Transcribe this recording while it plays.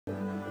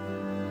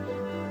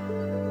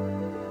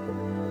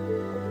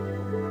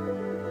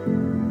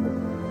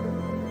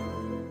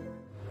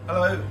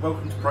Hello,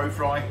 welcome to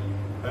ProFry.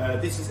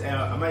 This is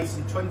our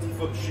amazing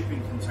 20-foot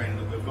shipping container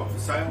that we've got for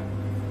sale.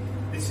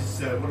 This is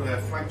one of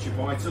our flagship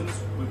items.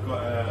 We've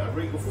got a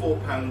Regal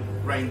 4-pan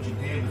range in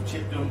here with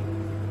chip dump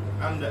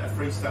and a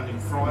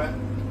freestanding fryer.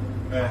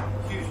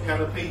 Huge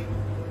canopy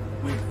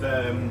with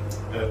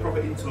proper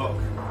interlock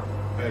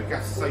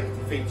gas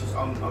safety features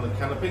on the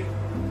canopy.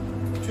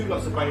 2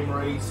 lots of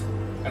bain-maries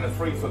and a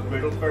 3-foot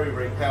griddle,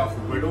 very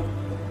powerful griddle.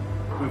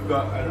 We've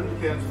got an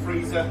under-counter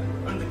freezer,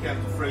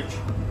 under-counter fridge,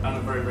 and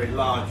a very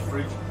large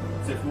fridge.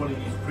 So if you want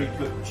to use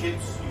pre-cooked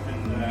chips, you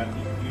can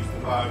use the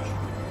large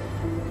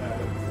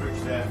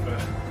fridge there for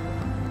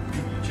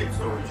your chip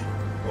storage.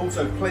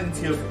 Also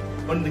plenty of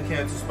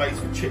under-counter space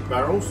for chip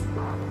barrels.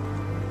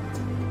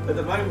 At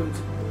the moment,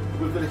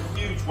 we've got a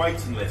huge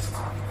waiting list.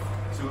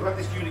 So we've had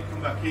this unit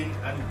come back in,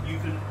 and you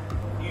can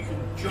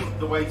jump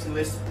the waiting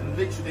list, and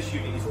literally this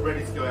unit is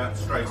ready to go out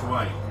straight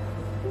away.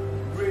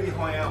 Really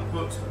high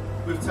output.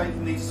 We've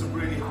taken these to some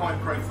really high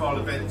profile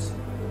events,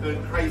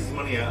 earned crazy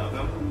money out of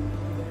them.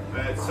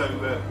 So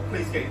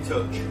please get in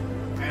touch.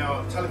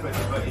 Our telephone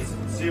number is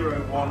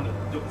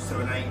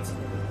 01778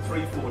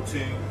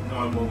 342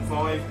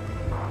 915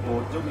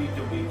 or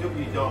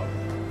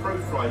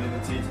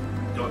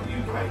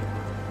www.profrylimited.uk.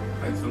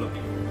 Thanks for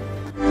looking.